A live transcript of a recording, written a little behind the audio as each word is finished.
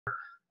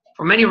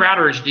For many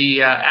routers,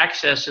 the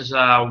access is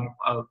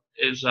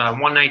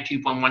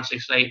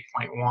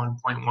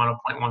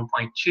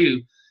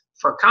 192.168.1.1.1.2.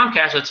 For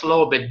Comcast, it's a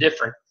little bit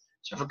different.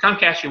 So for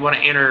Comcast, you want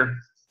to enter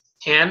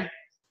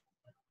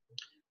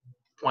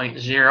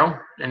 10.0,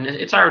 and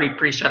it's already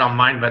preset on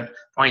mine, but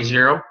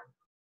 0.0,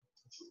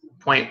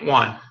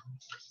 0.1.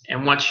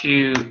 And once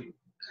you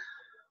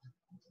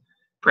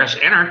press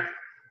enter,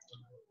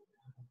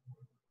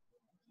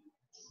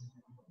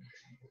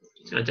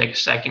 it's going to take a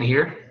second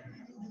here.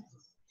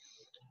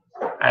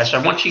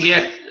 So once you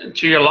get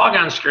to your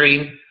logon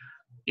screen,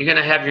 you're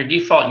going to have your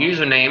default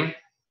username,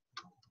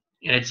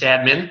 and it's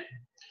admin,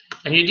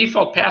 and your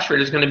default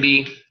password is going to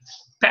be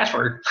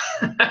password.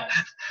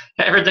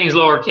 Everything's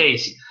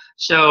lowercase.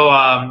 So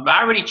I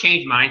already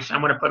changed mine, so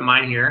I'm going to put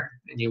mine here,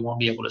 and you won't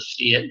be able to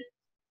see it.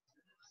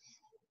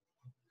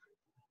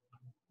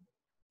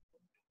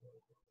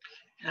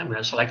 I'm going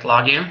to select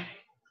login,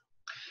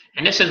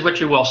 and this is what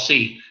you will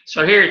see.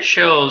 So here it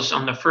shows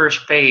on the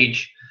first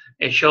page,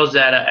 it shows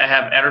that I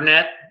have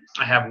Ethernet,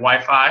 I have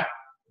Wi-Fi.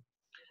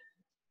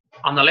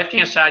 On the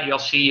left-hand side, you'll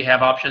see you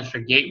have options for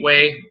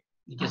gateway.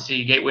 You can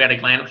see gateway at a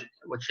glance,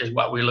 which is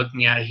what we're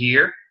looking at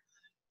here.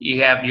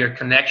 You have your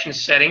connection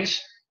settings.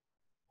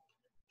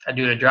 If I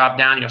do the drop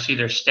down, you'll see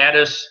their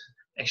status,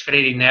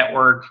 Xfinity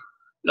network,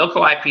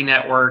 local IP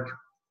network,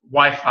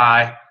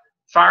 Wi-Fi,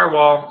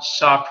 firewall,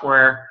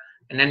 software,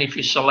 and then if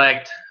you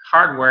select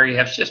hardware, you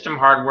have system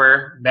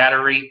hardware,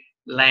 battery,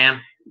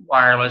 LAN,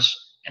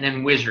 wireless, and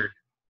then wizard.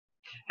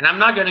 And I'm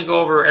not going to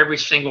go over every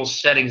single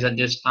settings at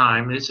this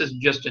time. This is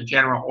just a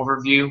general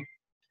overview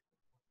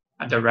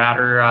of the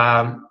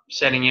router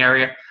setting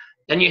area.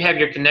 Then you have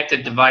your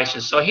connected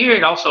devices. So here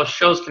it also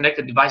shows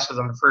connected devices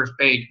on the first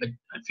page, but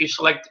if you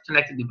select the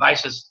connected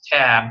devices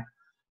tab,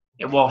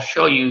 it will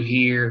show you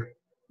here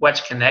what's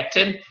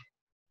connected.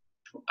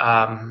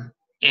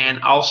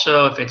 And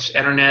also if it's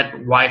internet,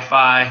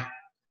 Wi-Fi,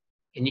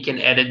 and you can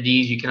edit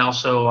these. You can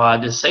also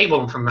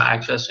disable them from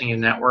accessing your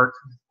network.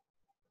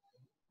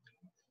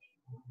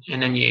 And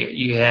then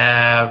you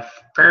have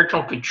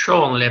parental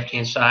control on the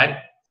left-hand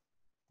side.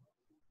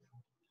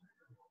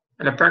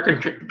 And the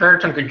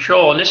parental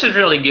control, and this is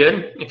really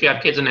good if you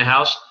have kids in the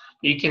house.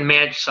 You can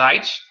manage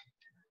sites,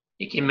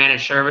 you can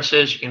manage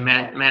services, you can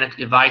manage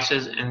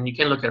devices, and you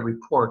can look at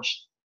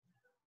reports.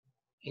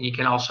 And you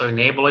can also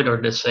enable it or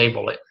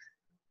disable it.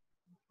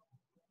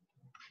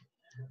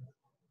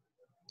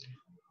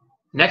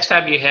 Next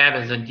tab you have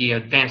is the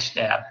Advanced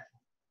tab.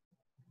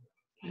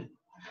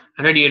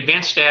 Under the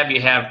Advanced tab, you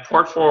have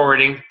port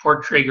forwarding,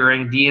 port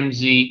triggering,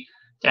 DMZ,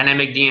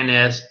 dynamic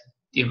DNS,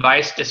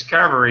 device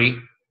discovery,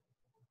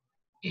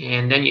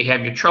 and then you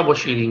have your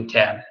troubleshooting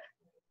tab.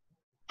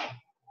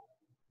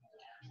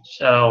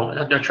 So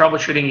under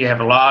troubleshooting, you have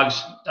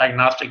logs,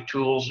 diagnostic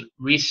tools,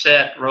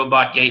 reset,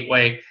 robot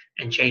gateway,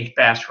 and change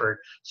password.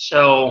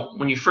 So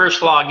when you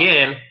first log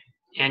in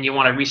and you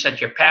want to reset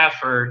your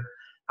password,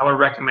 I would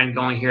recommend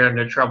going here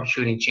under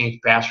troubleshooting, change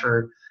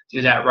password,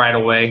 do that right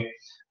away.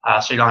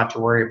 So you don't have to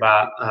worry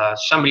about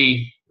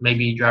somebody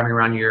maybe driving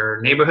around your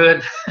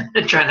neighborhood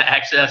trying to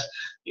access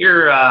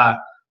your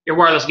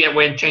wireless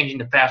gateway and changing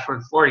the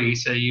password for you,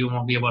 so you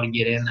won't be able to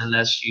get in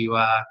unless you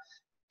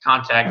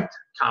contact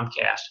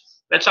Comcast.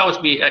 Let's always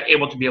be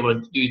able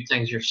to do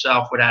things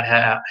yourself without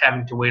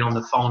having to wait on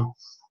the phone.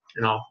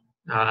 You know,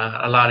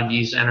 a lot of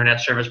these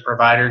internet service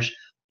providers,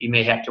 you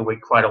may have to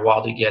wait quite a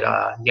while to get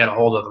a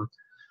hold of them.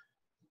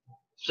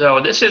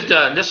 So this is the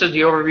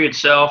overview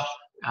itself.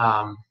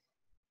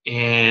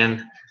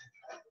 And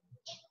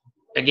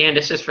again,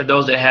 this is for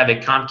those that have a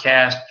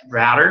Comcast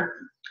router.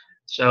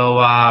 So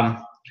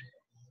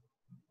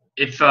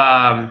if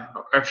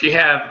you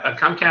have a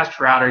Comcast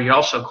router, you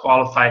also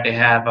qualify to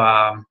have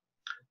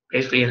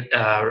basically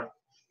a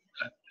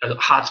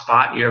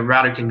hotspot. Your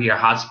router can be your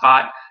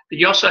hotspot, but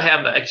you also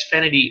have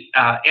Xfinity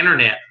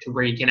internet to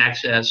where you can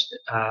access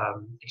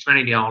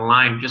Xfinity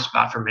online just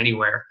about from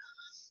anywhere.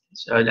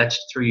 So that's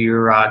through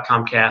your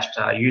Comcast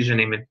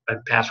username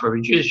and password,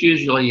 which is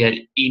usually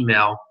an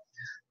email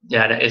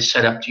that is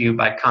set up to you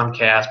by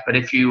Comcast. But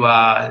if you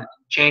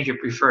change your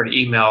preferred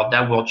email,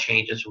 that will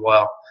change as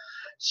well.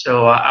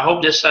 So I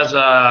hope this has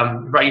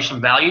brought you some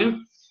value.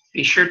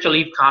 Be sure to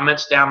leave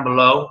comments down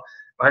below,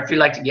 or if you'd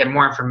like to get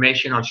more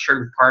information on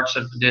certain parts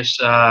of this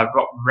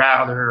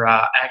router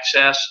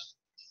access,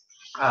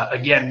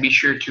 again, be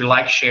sure to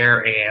like,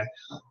 share, and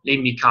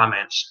leave me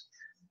comments.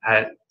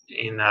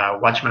 And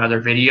watch my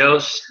other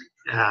videos.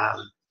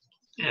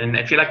 And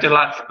if you'd like to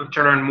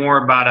learn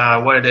more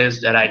about what it is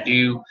that I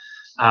do,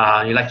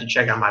 you'd like to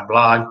check out my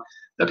blog,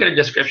 look at the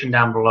description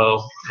down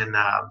below, and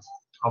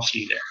I'll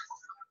see you there.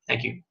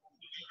 Thank you.